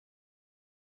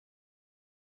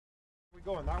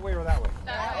Going that way or that way?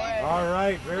 That way. All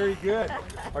right, very good.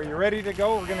 Are you ready to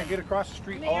go? We're going to get across the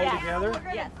street all together.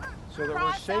 Yes. So that we're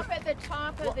Cross safe. up at the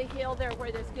top of the hill there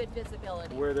where there's good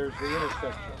visibility. Where there's the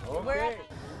intersection. Okay.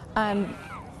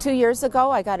 2 years ago,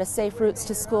 I got a Safe Routes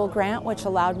to School grant, which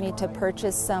allowed me to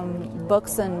purchase some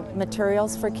books and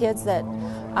materials for kids that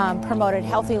promoted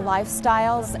healthy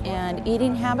lifestyles and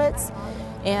eating habits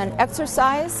and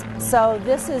exercise. So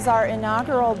this is our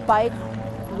inaugural bike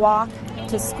walk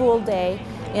to school day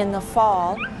in the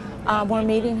fall. We're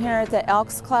meeting here at the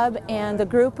Elks Club, and the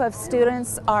group of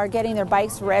students are getting their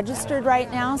bikes registered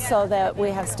right now so that we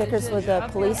have stickers with the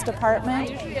police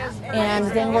department, and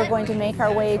then we're going to make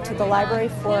our way to the library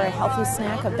for a healthy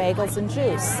snack of bagels and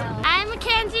juice. I'm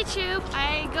Mackenzie Troop.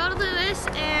 I go to Lewis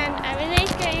and I'm in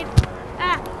 8th grade.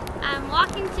 I'm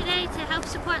walking today to help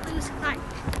support Lewis Park.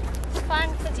 It's fun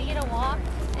because you get a walk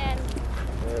and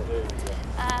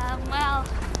well,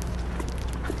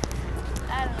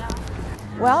 I don't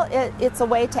know. Well, it's a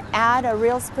way to add a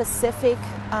real specific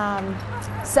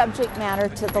subject matter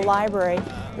to the library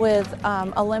with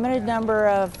a limited number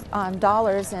of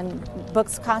dollars and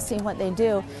books costing what they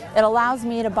do. It allows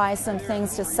me to buy some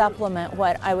things to supplement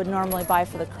what I would normally buy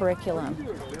for the curriculum.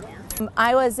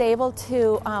 I was able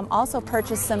to also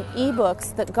purchase some e-books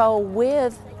that go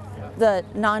with the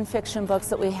nonfiction books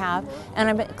that we have, and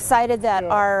I'm excited that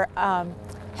our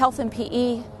health and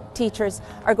PE teachers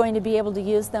are going to be able to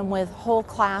use them with whole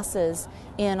classes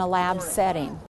in a lab setting.